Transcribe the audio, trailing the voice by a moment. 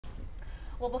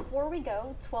Well, before we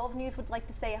go, 12 News would like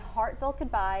to say a heartfelt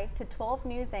goodbye to 12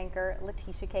 News anchor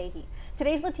Latisia Keahey.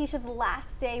 Today's Latisia's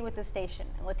last day with the station.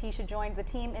 Latisia joined the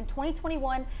team in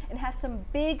 2021 and has some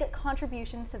big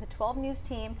contributions to the 12 News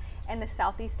team and the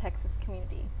Southeast Texas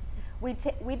community.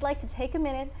 We'd like to take a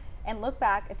minute and look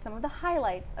back at some of the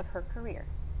highlights of her career.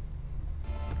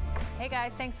 Hey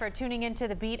guys, thanks for tuning into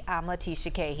The Beat. I'm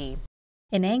Latisia Keahey.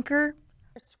 An anchor,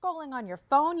 You're scrolling on your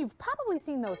phone, you've probably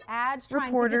seen those ads trying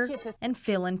reporter, to get you to... and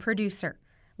fill-in producer.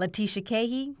 Latisia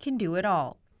Keahey can do it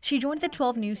all. She joined the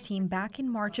 12 News team back in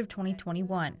March of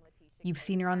 2021. You've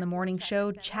seen her on the morning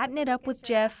show chatting it up with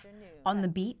Jeff, on The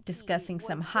Beat discussing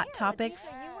some hot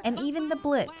topics, and even The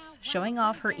Blitz showing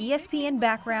off her ESPN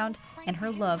background and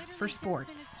her love for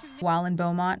sports. While in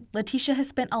Beaumont, Latisia has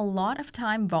spent a lot of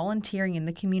time volunteering in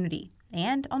the community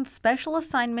and on special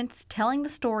assignments telling the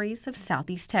stories of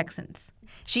Southeast Texans.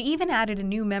 She even added a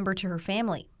new member to her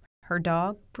family, her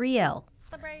dog, Brielle.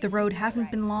 The road hasn't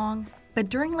been long, but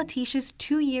during Latisia's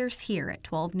 2 years here at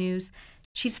 12 News,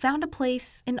 she's found a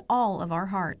place in all of our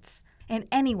hearts. And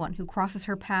anyone who crosses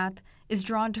her path is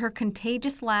drawn to her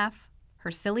contagious laugh,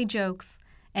 her silly jokes,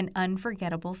 and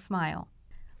unforgettable smile.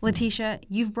 Latisia,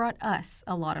 you've brought us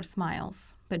a lot of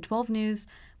smiles, but 12 News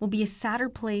will be a sadder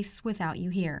place without you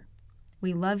here.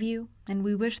 We love you, and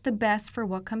we wish the best for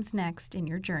what comes next in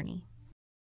your journey.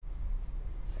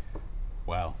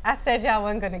 Wow. I said y'all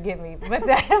weren't going to get me, but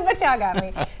y'all got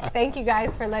me. Thank you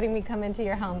guys for letting me come into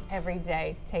your homes every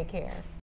day. Take care.